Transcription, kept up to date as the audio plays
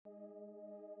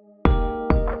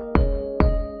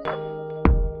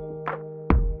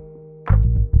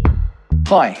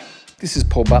Hi, this is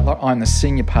Paul Butler. I'm the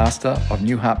Senior Pastor of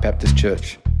New Heart Baptist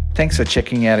Church. Thanks for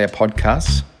checking out our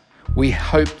podcasts. We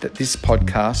hope that this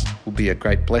podcast will be a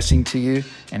great blessing to you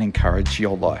and encourage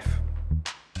your life.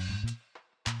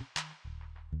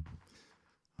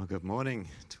 Well, good morning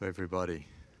to everybody.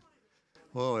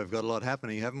 Well, we've got a lot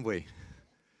happening, haven't we?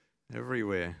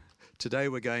 Everywhere. Today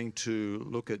we're going to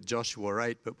look at Joshua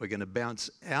 8, but we're going to bounce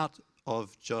out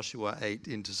of Joshua 8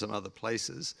 into some other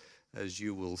places, as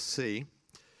you will see.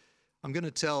 I'm going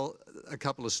to tell a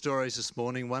couple of stories this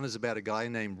morning. One is about a guy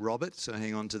named Robert, so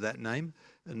hang on to that name.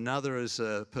 Another is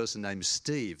a person named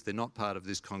Steve. They're not part of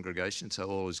this congregation, so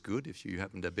all is good if you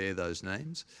happen to bear those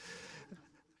names.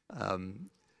 And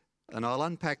I'll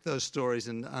unpack those stories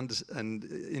and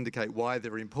indicate why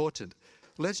they're important.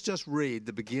 Let's just read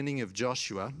the beginning of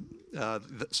Joshua,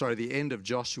 the end of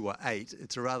Joshua 8.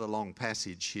 It's a rather long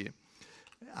passage here.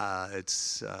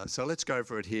 So let's go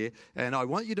for it here. And I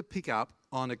want you to pick up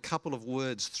on a couple of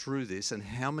words through this and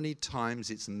how many times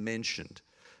it's mentioned.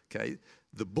 Okay,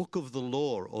 the book of the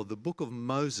law or the book of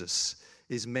Moses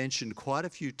is mentioned quite a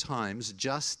few times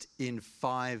just in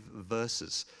 5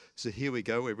 verses. So here we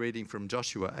go. We're reading from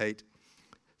Joshua 8,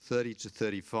 30 to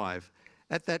 35.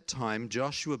 At that time,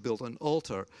 Joshua built an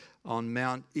altar on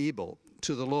Mount Ebal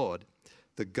to the Lord,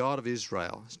 the God of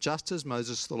Israel, just as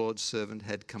Moses, the Lord's servant,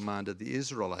 had commanded the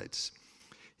Israelites.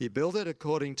 He built it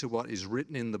according to what is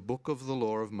written in the book of the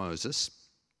law of Moses,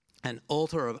 an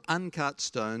altar of uncut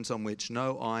stones on which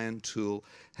no iron tool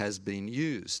has been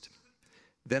used.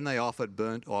 Then they offered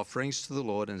burnt offerings to the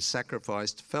Lord and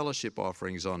sacrificed fellowship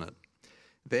offerings on it.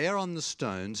 There on the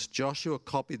stones, Joshua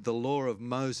copied the law of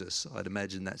Moses. I'd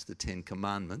imagine that's the 10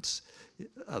 Commandments.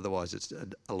 Otherwise, it's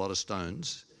a lot of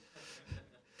stones.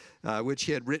 Which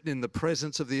he had written in the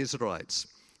presence of the Israelites.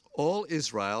 All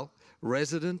Israel,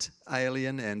 resident,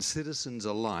 alien, and citizens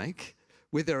alike,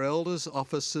 with their elders,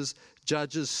 officers,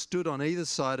 judges, stood on either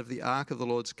side of the Ark of the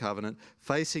Lord's covenant,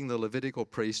 facing the Levitical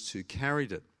priests who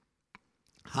carried it.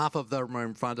 Half of them were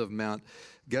in front of Mount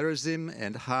Gerizim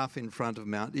and half in front of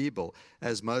Mount Ebal,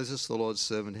 as Moses, the Lord's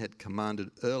servant, had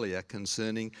commanded earlier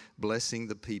concerning blessing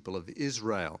the people of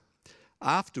Israel.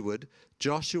 Afterward,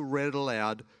 Joshua read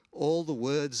aloud all the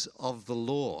words of the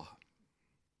law,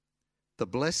 the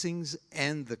blessings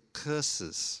and the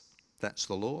curses. That's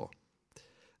the law.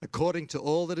 According to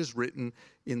all that is written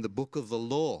in the book of the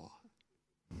law.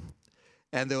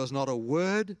 And there was not a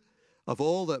word of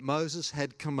all that Moses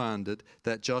had commanded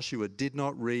that Joshua did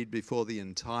not read before the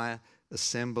entire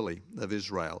assembly of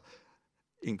Israel,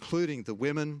 including the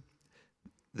women,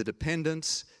 the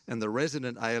dependents, and the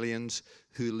resident aliens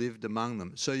who lived among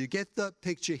them. So you get the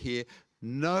picture here.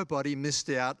 Nobody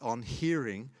missed out on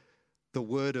hearing the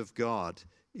word of God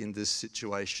in this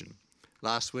situation.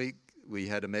 Last week we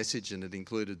had a message and it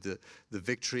included the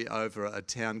victory over a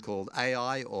town called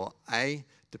Ai or A,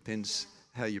 depends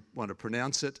how you want to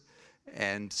pronounce it.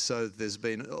 And so there's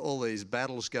been all these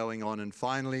battles going on, and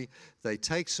finally they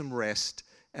take some rest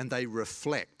and they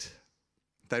reflect.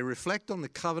 They reflect on the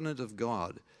covenant of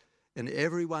God, and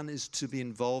everyone is to be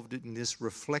involved in this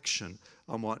reflection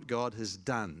on what God has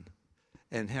done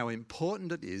and how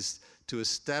important it is to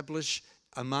establish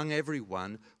among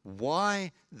everyone why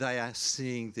they are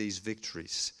seeing these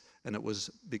victories. And it was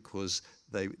because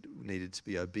they needed to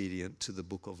be obedient to the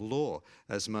book of law,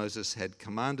 as Moses had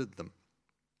commanded them.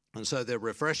 And so they're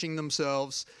refreshing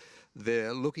themselves,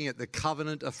 they're looking at the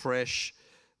covenant afresh,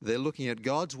 they're looking at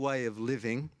God's way of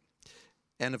living,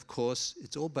 and of course,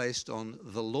 it's all based on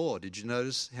the law. Did you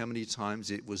notice how many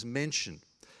times it was mentioned?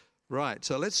 Right,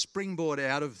 so let's springboard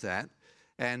out of that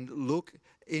and look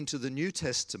into the New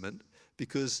Testament,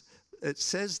 because it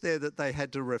says there that they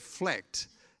had to reflect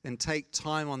and take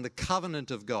time on the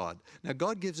covenant of God. Now,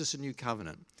 God gives us a new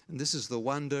covenant. And this is the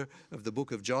wonder of the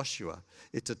book of Joshua.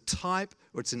 It's a type,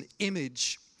 or it's an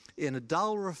image in a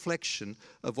dull reflection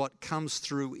of what comes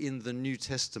through in the New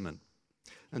Testament.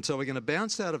 And so we're going to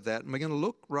bounce out of that, and we're going to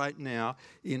look right now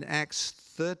in Acts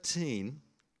 13.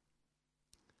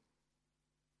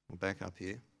 We'll back up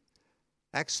here.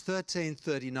 Acts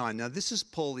 13:39. Now this is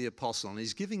Paul the Apostle, and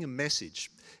he's giving a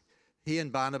message. He and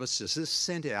Barnabas are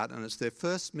sent out, and it's their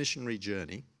first missionary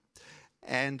journey.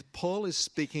 And Paul is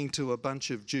speaking to a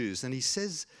bunch of Jews, and he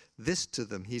says this to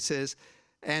them. He says,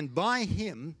 and by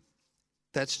him,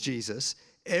 that's Jesus,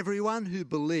 everyone who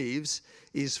believes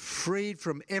is freed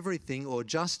from everything or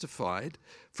justified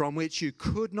from which you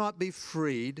could not be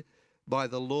freed by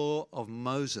the law of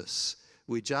Moses.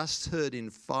 We just heard in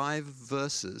 5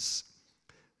 verses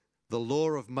the law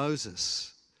of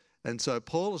Moses. And so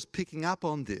Paul is picking up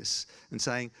on this and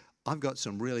saying, I've got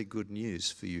some really good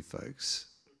news for you folks.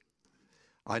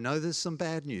 I know there's some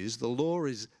bad news. The law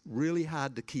is really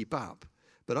hard to keep up.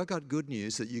 But I've got good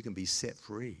news that you can be set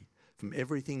free from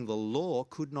everything the law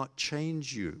could not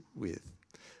change you with.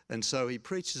 And so he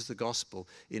preaches the gospel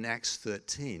in Acts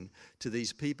 13 to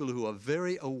these people who are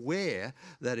very aware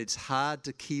that it's hard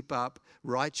to keep up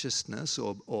righteousness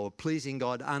or pleasing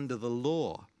God under the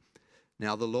law.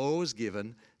 Now, the law was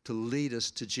given to lead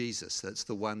us to Jesus. That's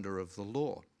the wonder of the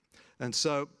law. And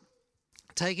so,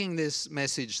 taking this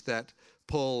message that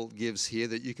Paul gives here,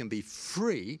 that you can be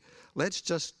free, let's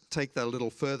just take that a little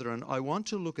further. And I want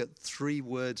to look at 3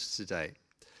 words today.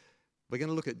 We're going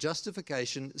to look at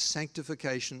justification,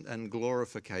 sanctification, and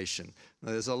glorification.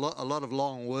 Now, there's a lot of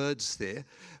long words there,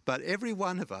 but every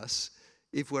one of us,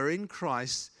 if we're in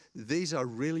Christ, these are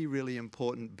really, really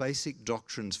important basic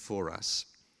doctrines for us.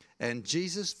 And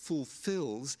Jesus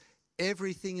fulfills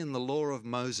everything in the law of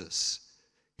Moses.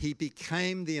 He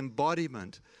became the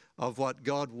embodiment of what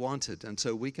God wanted, and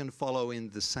so we can follow in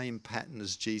the same pattern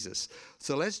as Jesus.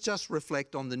 So let's just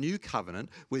reflect on the new covenant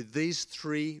with these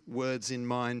 3 words in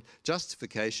mind: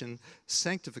 justification,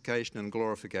 sanctification, and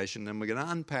glorification. And we're going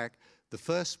to unpack the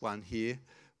first one here.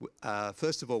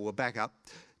 First of all, we'll back up.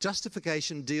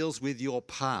 Justification deals with your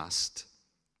past.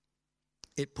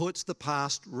 It puts the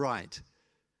past right.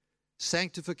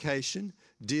 Sanctification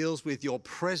deals with your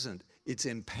present. It's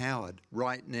empowered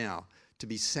right now to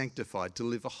be sanctified, to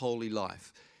live a holy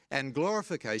life. And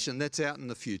glorification, that's out in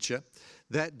the future.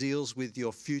 That deals with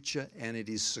your future, and it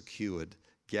is secured,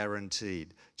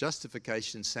 guaranteed.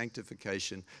 Justification,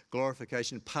 sanctification,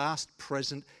 glorification, past,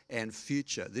 present, and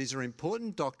future. These are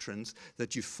important doctrines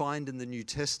that you find in the New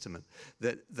Testament,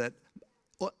 that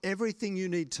everything you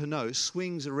need to know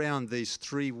swings around these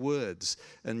 3 words,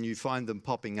 and you find them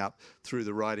popping up through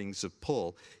the writings of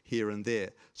Paul here and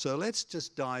there. So let's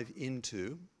just dive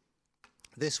into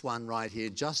this one right here: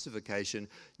 justification,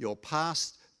 your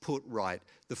past put right.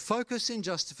 The focus in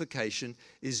justification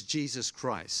is Jesus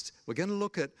Christ. We're going to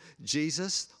look at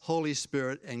Jesus, Holy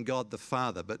Spirit, and God the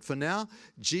Father. But for now,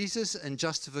 Jesus and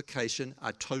justification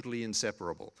are totally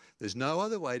inseparable. There's no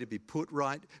other way to be put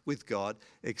right with God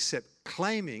except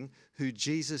claiming who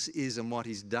Jesus is and what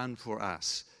he's done for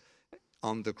us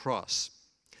on the cross.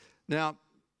 Now,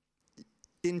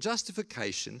 in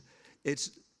justification,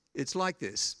 it's like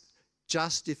this: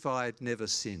 justified, never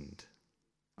sinned.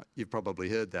 You've probably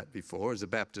heard that before. As a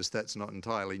Baptist, that's not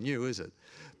entirely new, is it?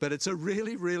 But it's a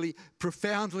really, really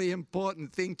profoundly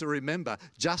important thing to remember.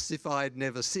 Justified,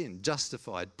 never sinned.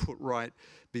 Justified, put right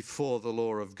before the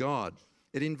law of God.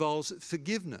 It involves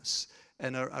forgiveness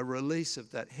and a release of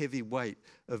that heavy weight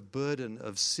of burden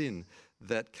of sin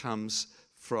that comes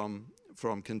from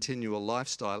continual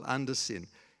lifestyle under sin.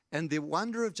 And the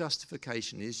wonder of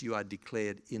justification is you are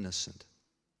declared innocent.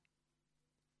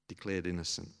 Declared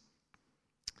innocent.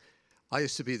 I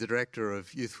used to be the director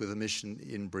of Youth with a Mission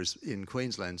in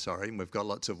Queensland, and we've got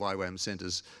lots of YWAM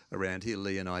centres around here.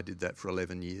 Lee and I did that for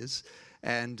 11 years.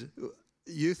 And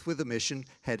Youth with a Mission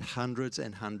had hundreds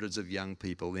and hundreds of young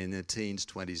people in their teens,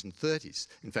 20s and 30s.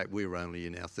 In fact, we were only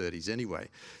in our 30s anyway,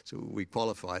 so we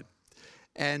qualified.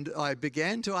 And I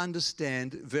began to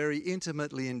understand very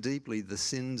intimately and deeply the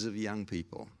sins of young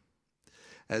people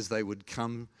as they would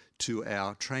come to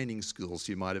our training schools.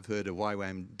 You might have heard of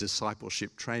YWAM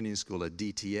Discipleship Training School, a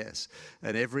DTS.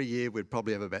 And every year we'd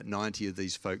probably have about 90 of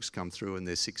these folks come through, and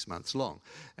they're 6 months long.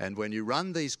 And when you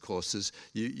run these courses,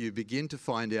 you begin to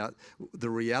find out the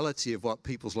reality of what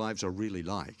people's lives are really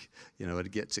like. You know, it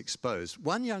gets exposed.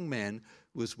 One young man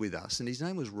was with us, and his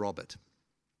name was Robert.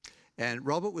 And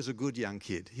Robert was a good young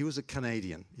kid. He was a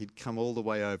Canadian. He'd come all the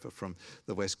way over from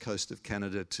the west coast of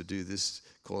Canada to do this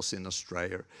course in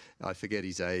Australia. I forget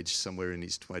his age, somewhere in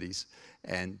his 20s.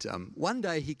 And one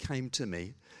day he came to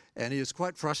me, and he was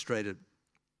quite frustrated.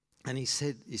 And he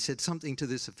said something to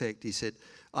this effect. He said,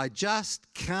 "I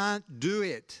just can't do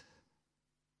it."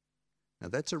 Now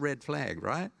that's a red flag,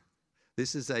 right?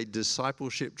 This is a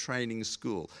discipleship training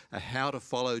school, a how to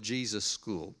follow Jesus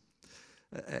school.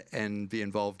 And be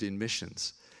involved in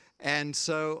missions. And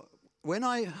so when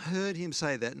I heard him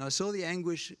say that and I saw the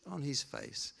anguish on his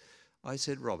face, I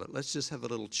said, "Robert, let's just have a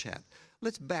little chat.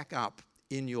 Let's back up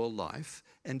in your life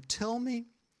and tell me,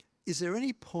 is there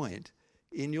any point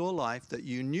in your life that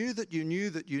you knew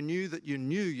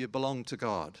you belonged to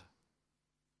God?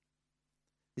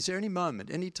 Is there any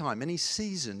moment, any time, any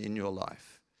season in your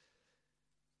life?"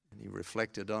 And he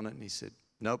reflected on it and he said,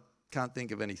 "Nope, can't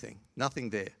think of anything. Nothing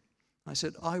there." I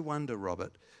said, "I wonder,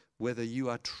 Robert, whether you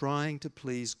are trying to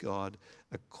please God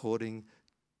according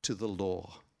to the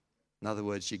law. In other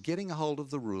words, you're getting a hold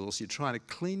of the rules, you're trying to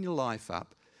clean your life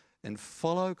up and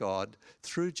follow God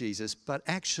through Jesus, but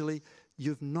actually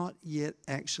you've not yet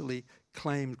actually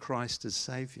claimed Christ as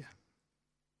Saviour.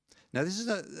 Now, this is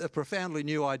a profoundly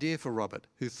new idea for Robert,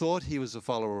 who thought he was a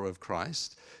follower of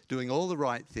Christ, doing all the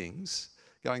right things,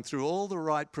 going through all the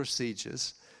right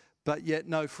procedures, but yet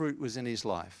no fruit was in his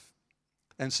life.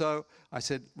 And so I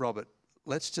said, Robert,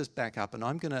 let's just back up, and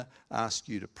I'm going to ask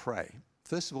you to pray.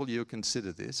 First of all, you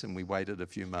consider this, and we waited a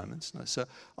few moments. So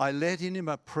I led in him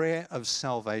a prayer of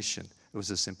salvation. It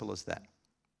was as simple as that.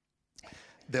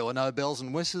 There were no bells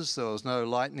and whistles. There was no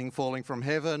lightning falling from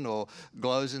heaven or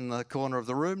glows in the corner of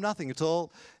the room, nothing at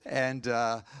all. And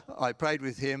I prayed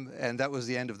with him, and that was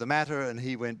the end of the matter, and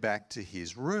he went back to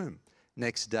his room.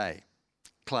 Next day,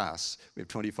 class, we have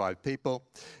 25 people,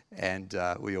 and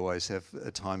we always have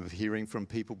a time of hearing from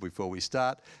people before we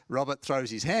start. Robert throws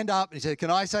his hand up, and he said,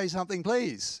 "Can I say something,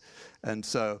 please?" And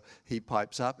so he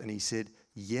pipes up, and he said,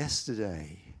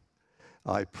 "Yesterday,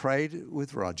 I prayed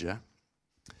with Roger,"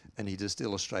 and he just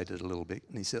illustrated a little bit.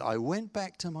 And he said, "I went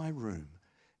back to my room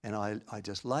and I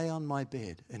just lay on my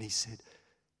bed." And he said,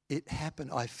 "It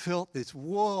happened. I felt this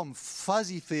warm,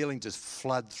 fuzzy feeling just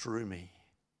flood through me."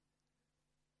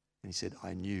 And he said,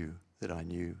 I knew that I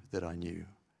knew that I knew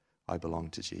I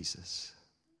belonged to Jesus."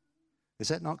 Is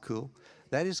that not cool?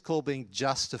 That is called being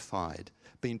justified,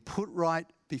 being put right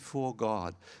before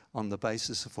God on the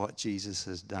basis of what Jesus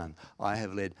has done. I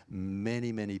have led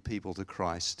many, many people to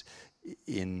Christ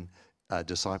in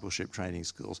discipleship training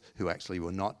schools who actually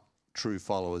were not true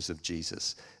followers of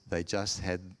Jesus. They just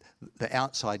had the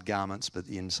outside garments, but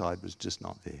the inside was just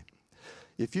not there.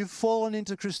 If you've fallen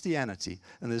into Christianity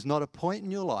and there's not a point in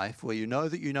your life where you know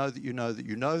that you know that you know that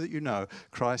you know that you know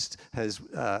Christ has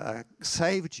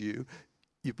saved you,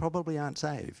 you probably aren't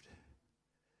saved.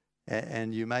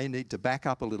 And you may need to back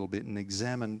up a little bit and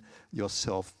examine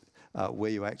yourself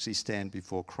where you actually stand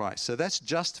before Christ. So that's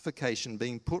justification,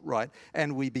 being put right,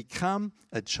 and we become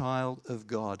a child of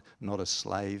God, not a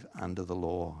slave under the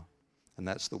law. And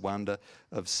that's the wonder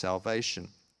of salvation.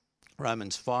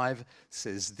 Romans 5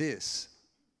 says this: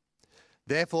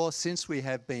 "Therefore, since we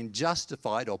have been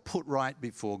justified or put right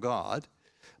before God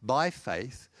by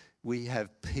faith, we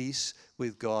have peace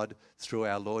with God through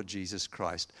our Lord Jesus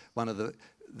Christ." One of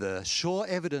the sure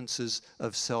evidences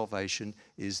of salvation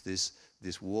is this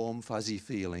warm, fuzzy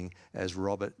feeling, as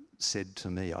Robert said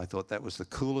to me. I thought that was the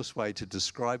coolest way to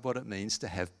describe what it means to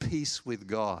have peace with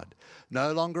God.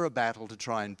 No longer a battle to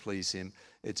try and please him.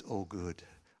 It's all good.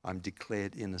 I'm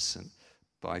declared innocent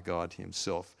by God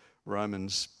himself.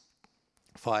 Romans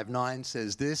 5:9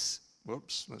 says this.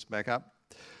 Whoops, let's back up.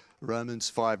 Romans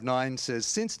 5:9 says,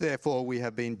 "Since therefore we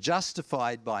have been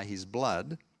justified by his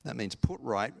blood," that means put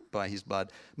right by his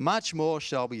blood, "much more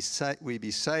shall we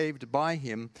be saved by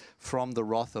him from the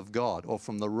wrath of God," or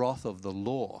from the wrath of the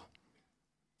law.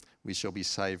 We shall be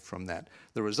saved from that.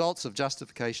 The results of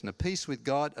justification are peace with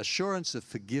God, assurance of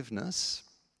forgiveness,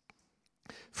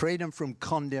 freedom from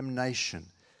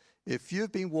condemnation. If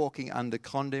you've been walking under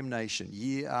condemnation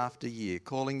year after year,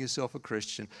 calling yourself a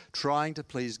Christian, trying to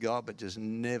please God, but just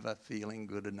never feeling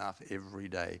good enough every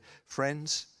day,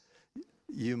 friends,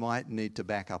 you might need to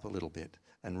back up a little bit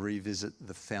and revisit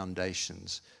the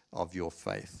foundations of your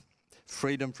faith.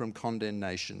 Freedom from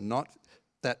condemnation, not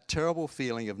that terrible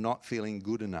feeling of not feeling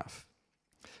good enough.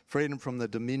 Freedom from the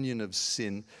dominion of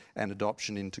sin and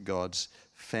adoption into God's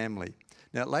family.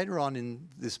 Now, later on in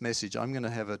this message, I'm going to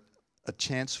have a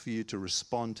chance for you to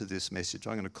respond to this message.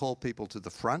 I'm going to call people to the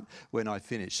front when I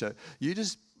finish. So you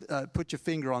just put your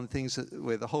finger on things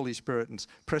where the Holy Spirit is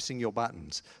pressing your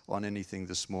buttons on anything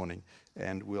this morning,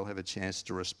 and we'll have a chance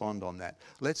to respond on that.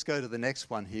 Let's go to the next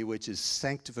one here, which is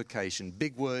sanctification.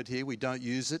 Big word here. We don't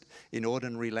use it in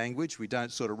ordinary language. We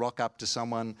don't sort of rock up to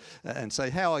someone and say,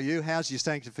 "How are you? How's your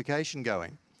sanctification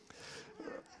going?"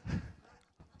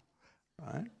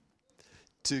 Right?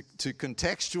 To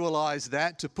contextualize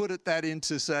that, to put that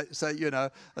into, say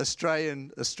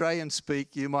Australian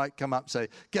speak, you might come up and say,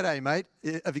 "G'day, mate.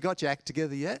 Have you got your act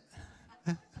together yet?"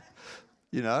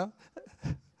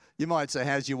 You might say,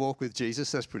 "How's your walk with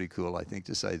Jesus?" That's pretty cool, I think,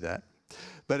 to say that.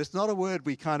 But it's not a word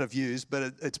we kind of use,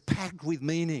 but it's packed with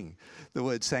meaning, the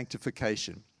word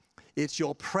sanctification. It's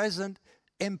your present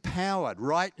empowered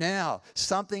right now.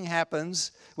 Something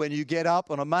happens when you get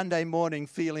up on a Monday morning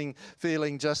feeling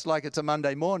just like it's a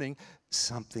Monday morning.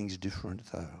 Something's different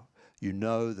though. You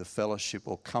know the fellowship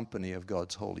or company of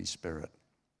God's Holy Spirit.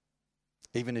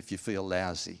 Even if you feel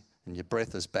lousy and your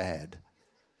breath is bad,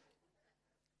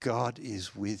 God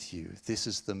is with you. This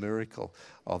is the miracle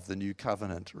of the new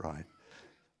covenant, right?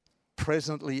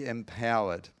 Presently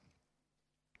empowered.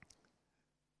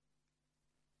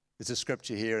 There's a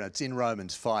scripture here, and it's in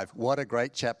Romans 5. What a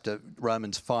great chapter,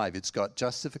 Romans 5. It's got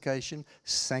justification,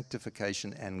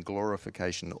 sanctification, and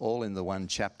glorification, all in the one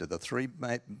chapter. The three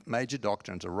major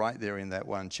doctrines are right there in that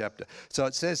one chapter. So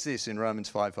it says this in Romans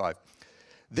 5:5.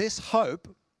 This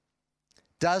hope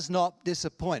does not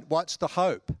disappoint. What's the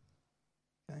hope?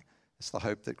 Okay. It's the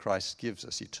hope that Christ gives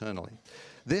us eternally.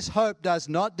 This hope does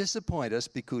not disappoint us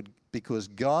because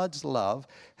God's love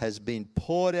has been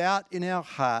poured out in our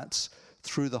hearts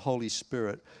through the Holy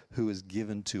Spirit who is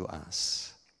given to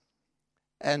us.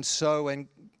 And so when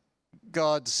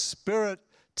God's Spirit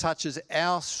touches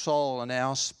our soul and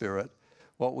our spirit,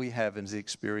 what we have is the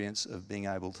experience of being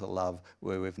able to love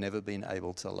where we've never been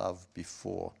able to love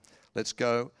before. Let's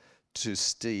go to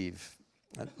Steve.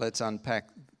 Let's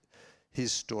unpack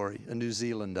his story, a New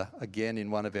Zealander, again in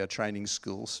one of our training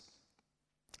schools.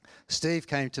 Steve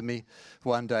came to me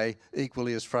one day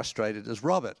equally as frustrated as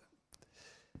Robert.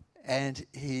 And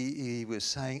he was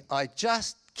saying, I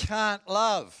just can't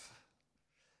love.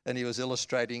 And he was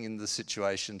illustrating in the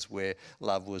situations where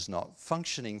love was not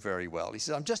functioning very well. He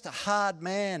said, I'm just a hard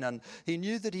man. And he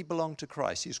knew that he belonged to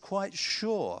Christ. He was quite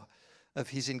sure of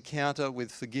his encounter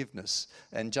with forgiveness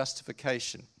and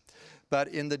justification. But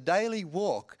in the daily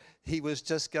walk, he was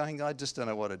just going, I just don't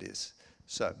know what it is.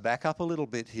 So back up a little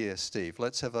bit here, Steve.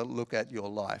 Let's have a look at your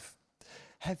life.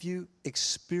 Have you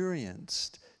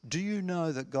experienced, do you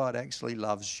know that God actually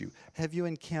loves you? Have you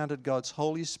encountered God's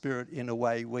Holy Spirit in a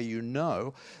way where you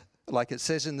know, like it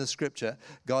says in the scripture,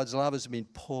 God's love has been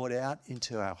poured out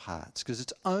into our hearts? Because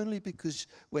it's only because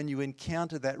when you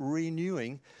encounter that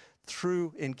renewing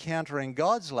through encountering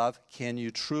God's love, can you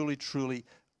truly, truly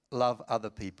love other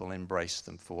people, embrace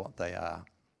them for what they are.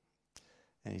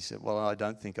 And he said, well, I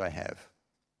don't think I have.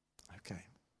 Okay.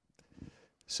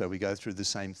 So we go through the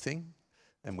same thing,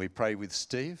 and we pray with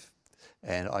Steve.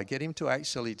 And I get him to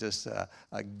actually just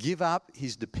give up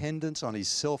his dependence on his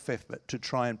self-effort to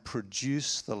try and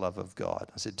produce the love of God.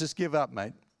 I said, just give up,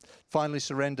 mate. Finally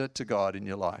surrender to God in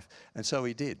your life. And so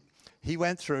he did. He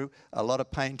went through a lot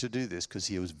of pain to do this because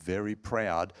he was very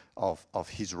proud of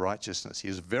his righteousness. He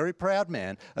was a very proud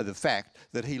man of the fact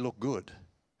that he looked good.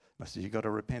 I said, you've got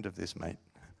to repent of this, mate.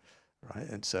 Right?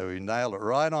 And so he nailed it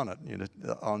right on it,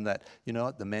 on that. You know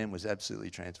what? The man was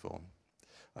absolutely transformed.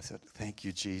 I said, thank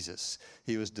you, Jesus.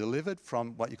 He was delivered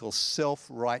from what you call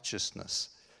self-righteousness,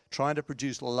 trying to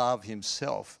produce love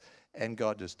himself, and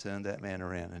God just turned that man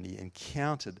around, and he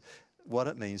encountered what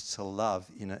it means to love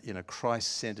in a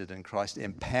Christ-centered and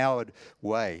Christ-empowered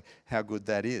way, how good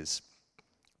that is.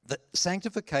 The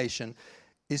sanctification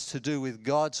is to do with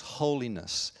God's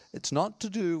holiness. It's not to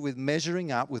do with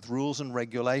measuring up with rules and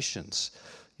regulations.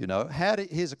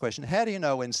 Here's a question. How do you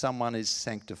know when someone is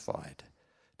sanctified?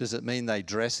 Does it mean they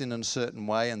dress in a certain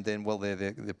way and then, well,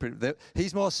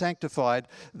 he's more sanctified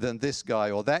than this guy,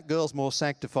 or that girl's more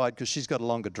sanctified because she's got a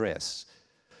longer dress?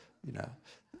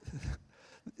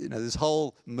 There's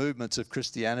whole movements of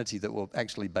Christianity that were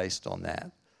actually based on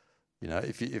that.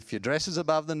 If your dress is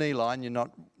above the knee line, you're not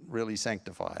really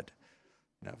sanctified.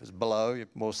 If it's below, you're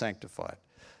more sanctified.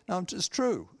 No, it's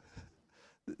true.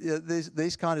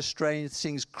 These kind of strange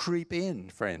things creep in,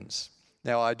 friends.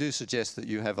 Now, I do suggest that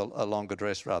you have a longer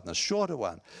dress rather than a shorter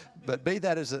one. But be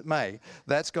that as it may,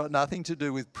 that's got nothing to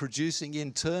do with producing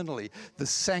internally the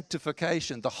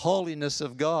sanctification, the holiness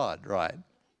of God, right?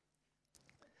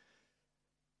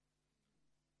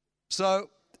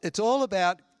 So it's all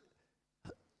about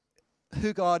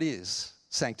who God is,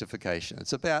 sanctification.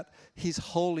 It's about his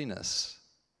holiness.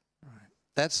 Right?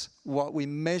 That's what we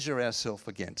measure ourselves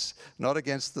against, not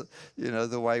against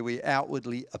the way we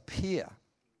outwardly appear.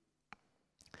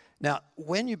 Now,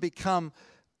 when you become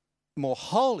more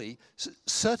holy,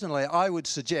 certainly I would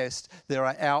suggest there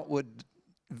are outward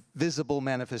visible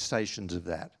manifestations of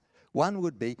that. One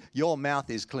would be your mouth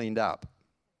is cleaned up.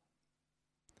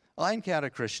 I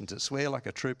encounter Christians that swear like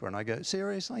a trooper, and I go,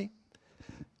 seriously?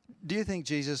 Do you think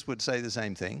Jesus would say the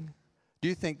same thing? Do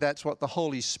you think that's what the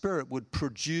Holy Spirit would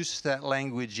produce, that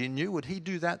language in you? Would he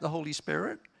do that, the Holy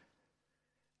Spirit?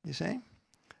 You see?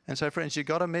 And so, friends, you've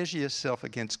got to measure yourself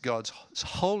against God's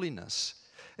holiness.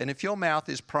 And if your mouth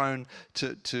is prone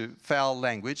to foul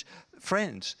language,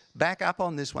 friends, back up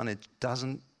on this one. It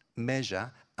doesn't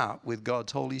measure up with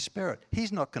God's Holy Spirit.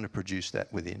 He's not going to produce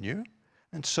that within you.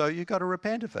 And so you've got to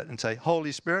repent of it and say,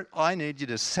 Holy Spirit, I need you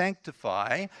to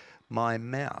sanctify my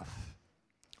mouth,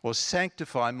 or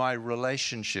sanctify my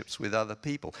relationships with other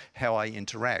people, how I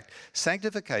interact.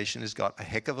 Sanctification has got a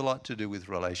heck of a lot to do with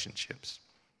relationships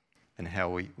and how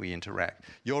we interact.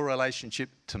 Your relationship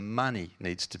to money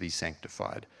needs to be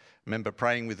sanctified. I remember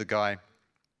praying with a guy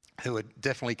who had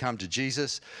definitely come to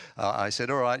Jesus. I said,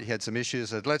 all right, he had some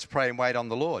issues. I said, let's pray and wait on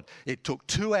the Lord. It took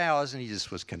 2 hours and he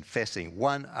just was confessing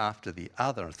one after the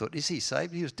other. I thought, is he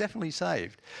saved? He was definitely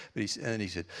saved. But he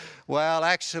said, well,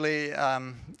 actually,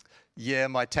 yeah,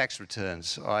 my tax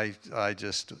returns. I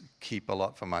just keep a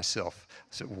lot for myself. I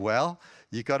said, well,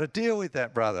 you got to deal with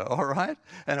that, brother, all right?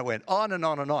 And it went on and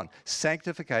on and on.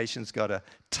 Sanctification's got to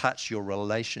touch your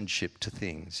relationship to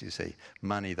things, you see.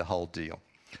 Money, the whole deal.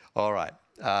 All right.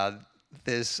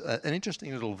 There's an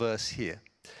interesting little verse here,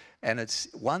 and it's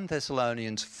 1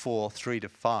 Thessalonians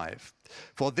 4:3-5.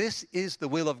 For this is the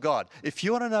will of God. If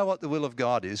you want to know what the will of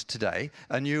God is today,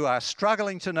 and you are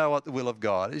struggling to know what the will of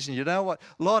God is, and you know what,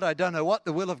 Lord, I don't know what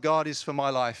the will of God is for my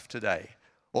life today,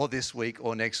 or this week,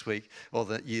 or next week, or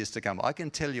the years to come. I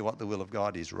can tell you what the will of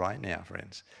God is right now,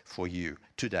 friends, for you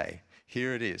today.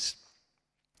 Here it is.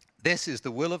 This is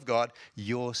the will of God,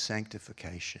 your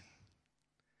sanctification.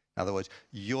 In other words,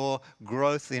 your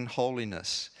growth in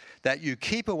holiness, that you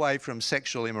keep away from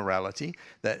sexual immorality,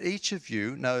 that each of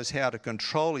you knows how to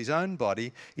control his own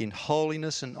body in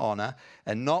holiness and honor,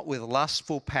 and not with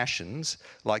lustful passions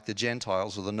like the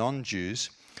Gentiles or the non-Jews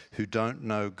who don't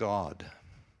know God.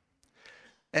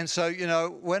 And so, you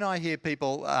know, when I hear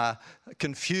people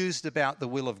confused about the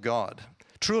will of God,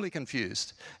 truly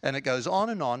confused, and it goes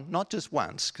on and on, not just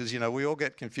once, because, you know, we all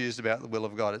get confused about the will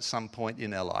of God at some point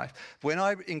in our life. When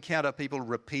I encounter people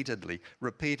repeatedly,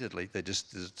 they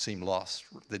just seem lost.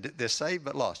 They're saved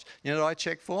but lost. You know what I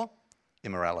check for?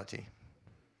 Immorality.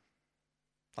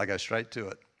 I go straight to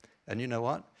it. And you know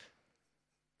what?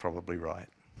 Probably right.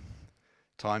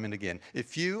 Time and again.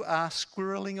 If you are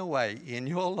squirreling away in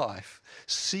your life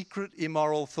secret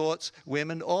immoral thoughts,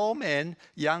 women or men,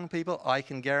 young people, I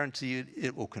can guarantee you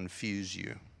it will confuse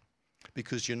you,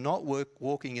 because you're not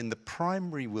walking in the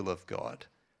primary will of God.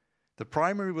 The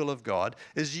primary will of God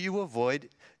is you avoid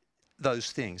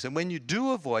those things. And when you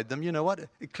do avoid them, you know what?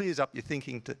 It clears up your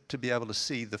thinking to be able to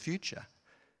see the future.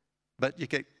 But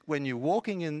when you're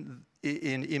walking in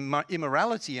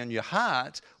immorality in your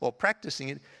heart or practicing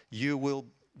it, you will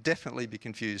definitely be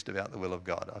confused about the will of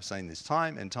God. I've seen this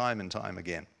time and time and time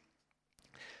again.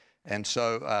 And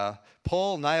so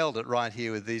Paul nailed it right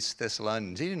here with these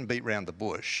Thessalonians. He didn't beat around the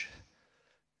bush.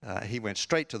 He went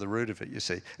straight to the root of it, you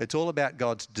see. It's all about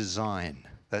God's design.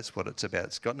 That's what it's about.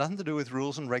 It's got nothing to do with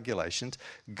rules and regulations.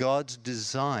 God's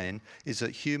design is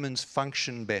that humans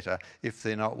function better if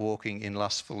they're not walking in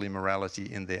lustful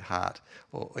immorality in their heart.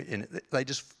 They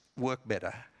just work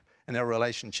better. And our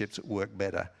relationships work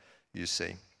better, you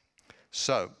see.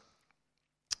 So,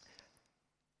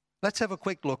 let's have a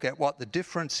quick look at what the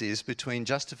difference is between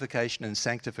justification and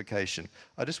sanctification.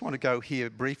 I just want to go here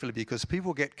briefly because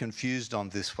people get confused on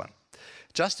this one.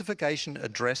 Justification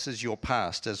addresses your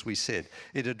past, as we said.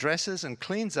 It addresses and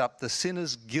cleans up the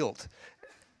sinner's guilt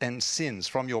and sins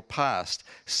from your past.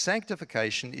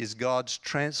 Sanctification is God's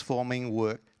transforming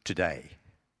work today.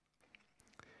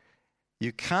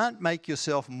 You can't make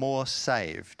yourself more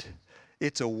saved.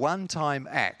 It's a one-time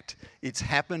act. It's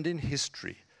happened in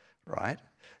history, right?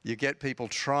 You get people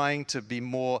trying to be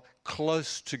more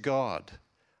close to God.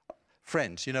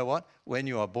 Friends, you know what? When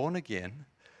you are born again,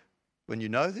 when you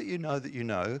know that you know that you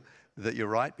know that you're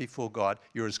right before God,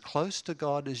 you're as close to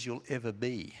God as you'll ever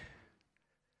be.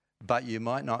 But you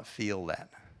might not feel that.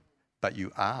 But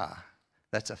you are.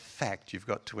 That's a fact you've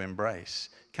got to embrace.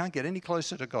 Can't get any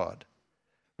closer to God.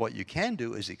 What you can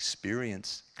do is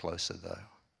experience closer, though.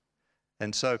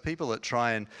 And so people that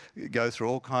try and go through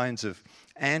all kinds of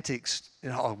antics, you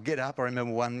know, I'll get up. I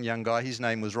remember one young guy, his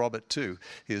name was Robert too.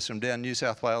 He was from down New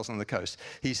South Wales on the coast.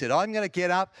 He said, I'm going to get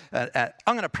up, I'm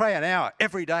going to pray an hour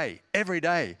every day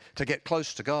to get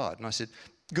close to God. And I said,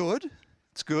 good,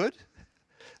 it's good.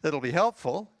 That'll be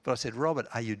helpful. But I said, Robert,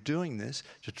 are you doing this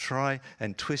to try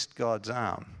and twist God's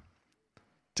arm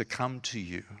to come to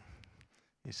you?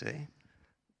 You see,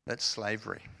 that's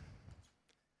slavery.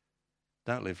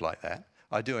 Don't live like that.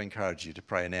 I do encourage you to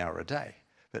pray an hour a day,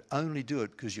 but only do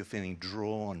it because you're feeling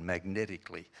drawn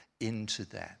magnetically into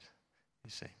that,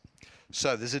 you see.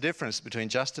 So there's a difference between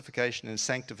justification and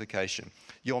sanctification.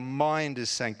 Your mind is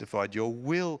sanctified. Your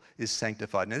will is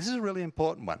sanctified. Now, this is a really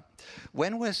important one.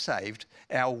 When we're saved,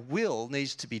 our will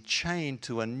needs to be chained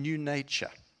to a new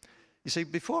nature. You see,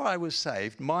 before I was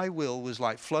saved, my will was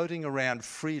like floating around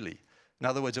freely. In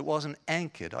other words, it wasn't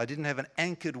anchored. I didn't have an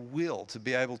anchored will to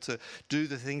be able to do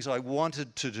the things I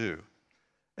wanted to do.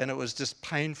 And it was just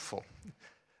painful.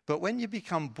 But when you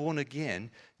become born again,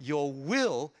 your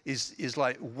will is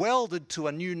like welded to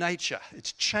a new nature.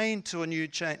 It's chained to a new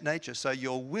nature. So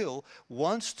your will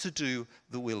wants to do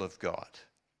the will of God.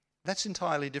 That's an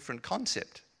entirely different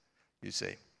concept, you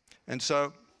see. And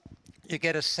so You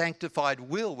get a sanctified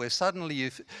will where suddenly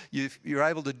you're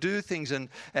able to do things and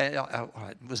it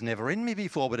was never in me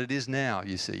before, but it is now,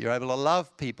 you see. You're able to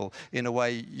love people in a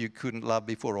way you couldn't love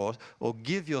before, or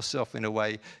give yourself in a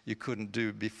way you couldn't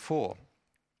do before.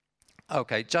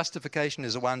 Okay, justification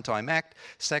is a one-time act.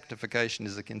 Sanctification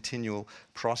is a continual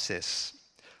process.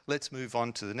 Let's move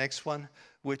on to the next one,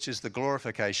 which is the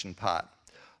glorification part.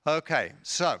 Okay,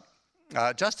 so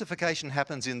justification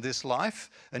happens in this life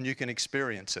and you can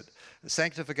experience it.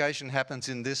 Sanctification happens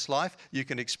in this life, you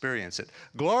can experience it.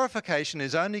 Glorification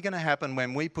is only going to happen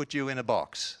when we put you in a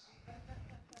box.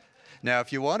 Now,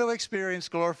 if you want to experience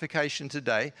glorification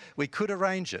today, we could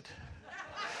arrange it.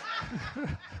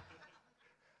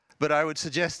 But I would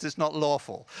suggest it's not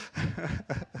lawful.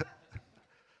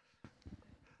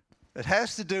 It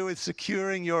has to do with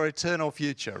securing your eternal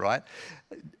future, right?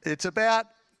 It's about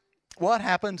what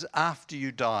happens after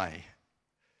you die.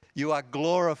 You are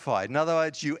glorified. In other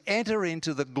words, you enter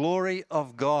into the glory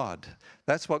of God.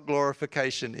 That's what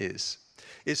glorification is.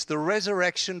 It's the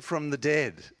resurrection from the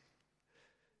dead.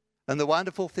 And the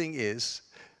wonderful thing is,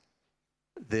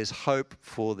 there's hope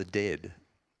for the dead.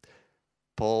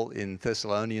 Paul in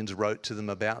Thessalonians wrote to them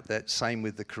about that. Same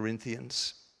with the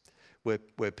Corinthians,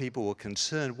 where people were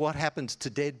concerned, what happens to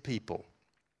dead people?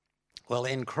 Well,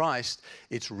 in Christ,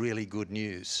 it's really good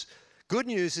news. Good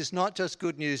news is not just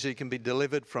good news you can be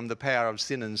delivered from the power of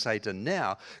sin and Satan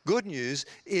now. Good news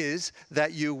is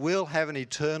that you will have an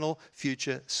eternal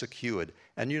future secured.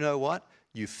 And you know what?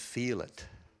 You feel it.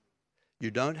 You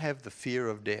don't have the fear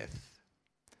of death.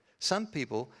 Some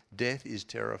people, death is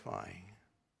terrifying.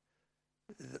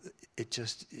 It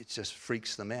just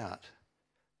freaks them out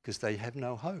because they have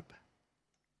no hope.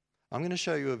 I'm going to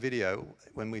show you a video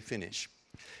when we finish.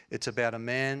 It's about a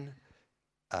man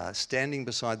standing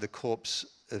beside the corpse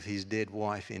of his dead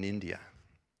wife in India.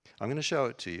 I'm going to show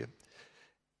it to you,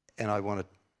 and I want to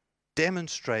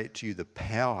demonstrate to you the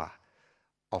power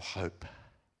of hope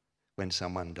when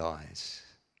someone dies.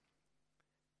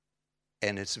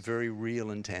 And it's very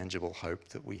real and tangible hope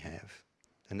that we have,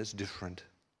 and it's different.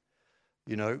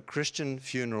 You know, Christian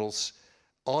funerals,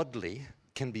 oddly,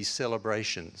 can be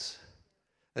celebrations.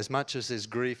 As much as there's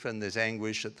grief and there's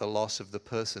anguish at the loss of the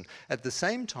person. At the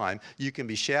same time, you can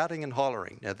be shouting and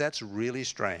hollering. Now, that's really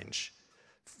strange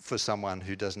for someone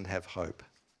who doesn't have hope.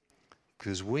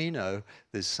 Because we know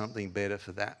there's something better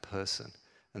for that person.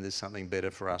 And there's something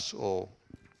better for us all.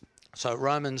 So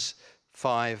Romans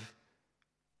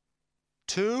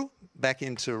 5:2, back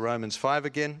into Romans 5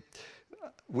 again.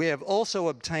 We have also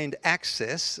obtained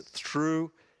access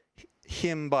through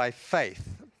him by faith.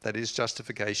 That is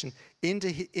justification,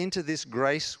 into this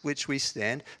grace which we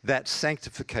stand, that's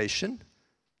sanctification,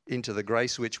 into the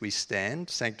grace which we stand,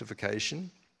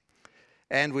 sanctification.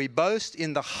 And we boast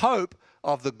in the hope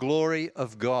of the glory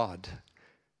of God.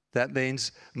 That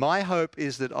means my hope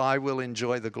is that I will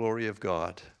enjoy the glory of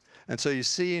God. And so you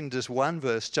see in just one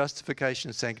verse,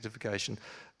 justification, sanctification,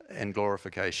 and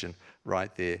glorification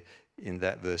right there. In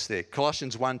that verse there.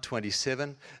 Colossians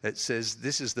 1:27, it says,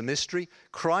 this is the mystery,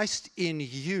 Christ in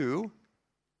you,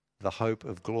 the hope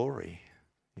of glory.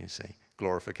 You see,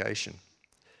 glorification.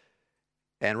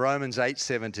 And Romans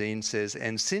 8:17 says,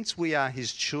 and since we are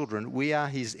his children, we are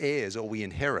his heirs, or we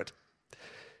inherit.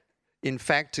 In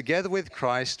fact, together with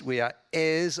Christ, we are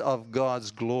heirs of God's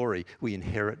glory. We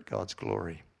inherit God's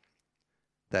glory.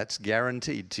 That's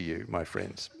guaranteed to you, my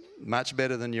friends. Much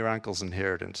better than your uncle's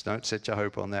inheritance. Don't set your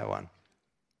hope on that one.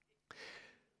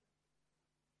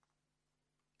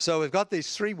 So we've got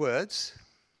these three words,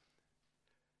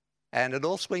 and it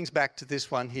all swings back to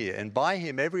this one here. And by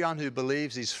him, everyone who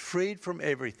believes is freed from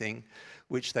everything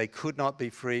which they could not be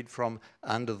freed from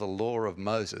under the law of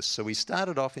Moses. So we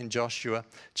started off in Joshua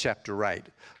chapter 8,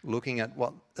 looking at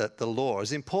the law,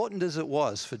 as important as it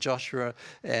was for Joshua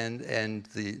and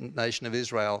the nation of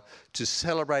Israel to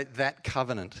celebrate that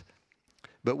covenant.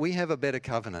 But we have a better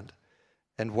covenant,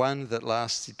 and one that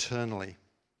lasts eternally.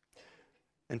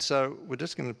 And so we're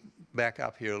just going to back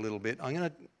up here a little bit. I'm going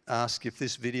to ask if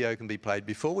this video can be played.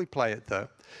 Before we play it, though,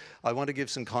 I want to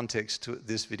give some context to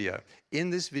this video.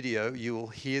 In this video, you will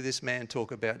hear this man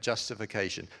talk about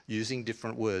justification, using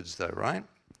different words, though, right?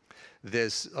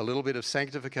 There's a little bit of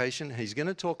sanctification. He's going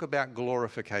to talk about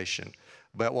glorification,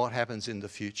 about what happens in the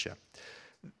future.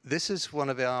 This is one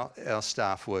of our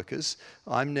staff workers.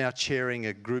 I'm now chairing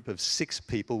a group of 6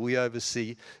 people. We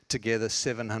oversee together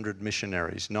 700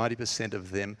 missionaries. 90% of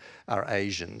them are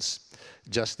Asians.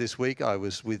 Just this week, I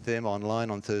was with them online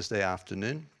on Thursday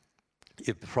afternoon.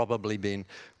 You've probably been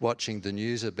watching the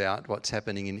news about what's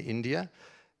happening in India.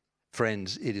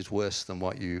 Friends, it is worse than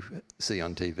what you see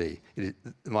on TV.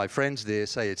 My friends there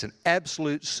say it's an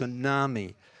absolute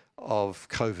tsunami of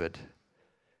COVID.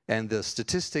 And the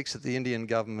statistics that the Indian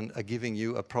government are giving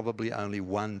you are probably only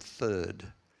 1/3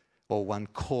 or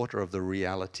 1/4 of the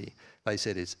reality. They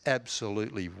said it's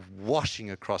absolutely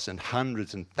washing across, and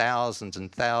hundreds and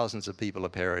thousands of people are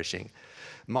perishing.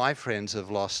 My friends have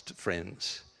lost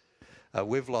friends.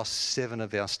 We've lost 7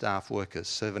 of our staff workers.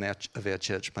 7 of our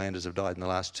church planters have died in the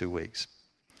last 2 weeks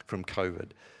from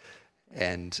COVID.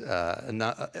 And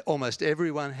almost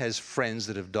everyone has friends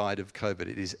that have died of COVID.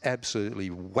 It is absolutely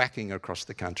whacking across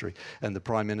the country. And the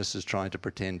Prime Minister's trying to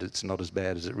pretend it's not as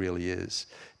bad as it really is.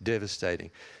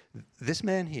 Devastating. This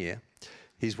man here,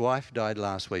 his wife died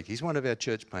last week. He's one of our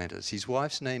church planters. His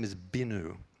wife's name is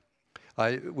Binu.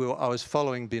 I was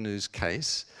following Binu's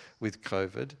case with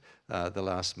COVID the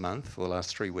last month, or the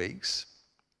last 3 weeks.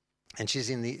 And she's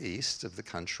in the east of the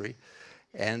country.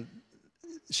 And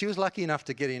she was lucky enough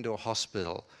to get into a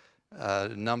hospital.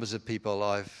 Numbers of people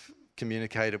I've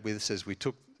communicated with says we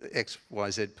took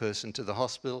XYZ person to the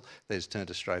hospital, they just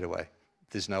turned us straight away.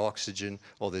 There's no oxygen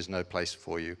or there's no place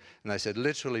for you. And they said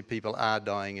literally people are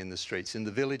dying in the streets. In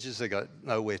the villages, they got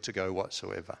nowhere to go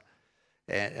whatsoever.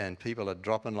 And people are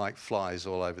dropping like flies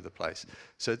all over the place.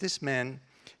 So this man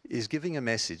is giving a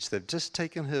message. They've just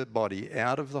taken her body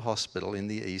out of the hospital in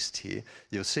the east here.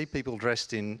 You'll see people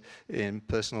dressed in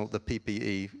the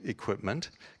PPE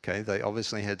equipment. Okay, they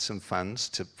obviously had some funds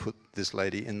to put this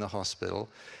lady in the hospital.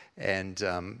 And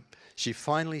she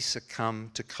finally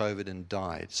succumbed to COVID and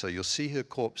died. So you'll see her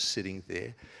corpse sitting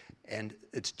there. And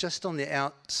it's just on the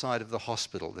outside of the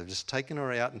hospital. They've just taken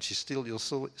her out, and you'll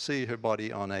see her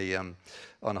body on a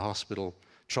hospital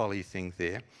trolley thing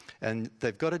there. And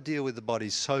they've got to deal with the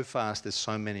bodies so fast, there's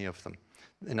so many of them.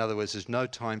 In other words, there's no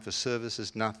time for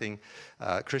services, nothing.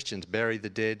 Christians bury the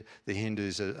dead. The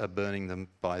Hindus are burning them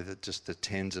by just the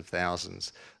tens of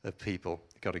thousands of people.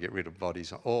 You've got to get rid of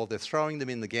bodies. Or they're throwing them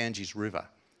in the Ganges River.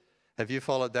 Have you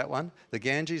followed that one? The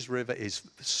Ganges River is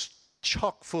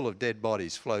chock full of dead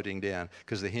bodies floating down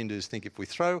because the Hindus think if we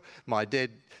throw my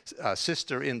dead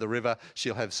sister in the river,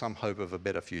 she'll have some hope of a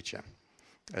better future,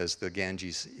 as the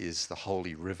Ganges is the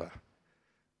holy river,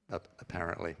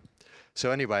 apparently. So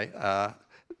anyway,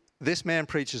 this man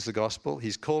preaches the gospel.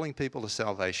 He's calling people to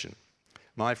salvation.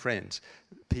 My friends,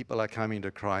 people are coming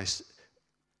to Christ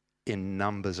in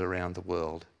numbers around the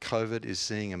world. COVID is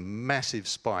seeing a massive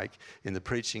spike in the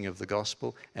preaching of the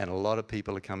gospel, and a lot of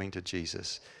people are coming to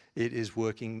Jesus. It is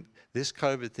working. This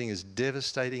COVID thing, as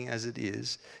devastating as it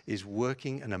is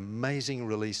working an amazing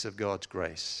release of God's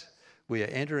grace. We are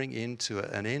entering into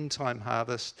an end-time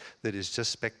harvest that is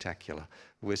just spectacular.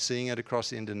 We're seeing it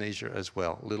across Indonesia as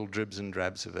well, little dribs and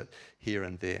drabs of it here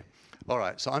and there. All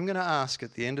right, so I'm going to ask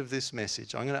at the end of this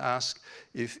message, I'm going to ask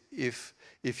if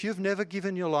you've never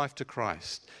given your life to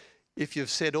Christ, if you've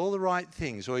said all the right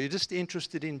things, or you're just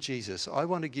interested in Jesus, I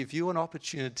want to give you an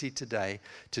opportunity today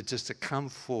to come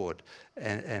forward.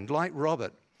 And like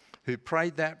Robert, who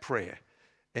prayed that prayer,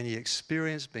 and he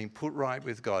experienced being put right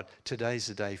with God, today's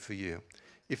the day for you.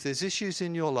 If there's issues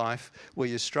in your life where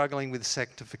you're struggling with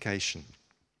sanctification,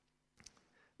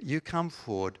 you come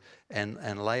forward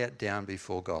and lay it down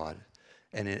before God,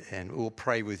 and we'll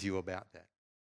pray with you about that.